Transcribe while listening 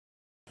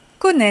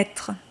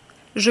Connaître.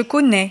 Je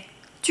connais,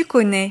 tu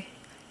connais,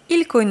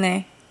 il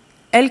connaît,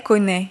 elle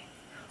connaît,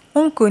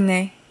 on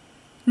connaît,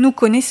 nous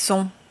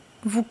connaissons,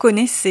 vous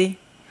connaissez,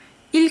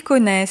 ils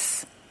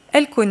connaissent,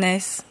 elles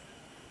connaissent.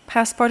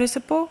 Past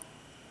participle,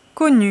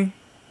 connu.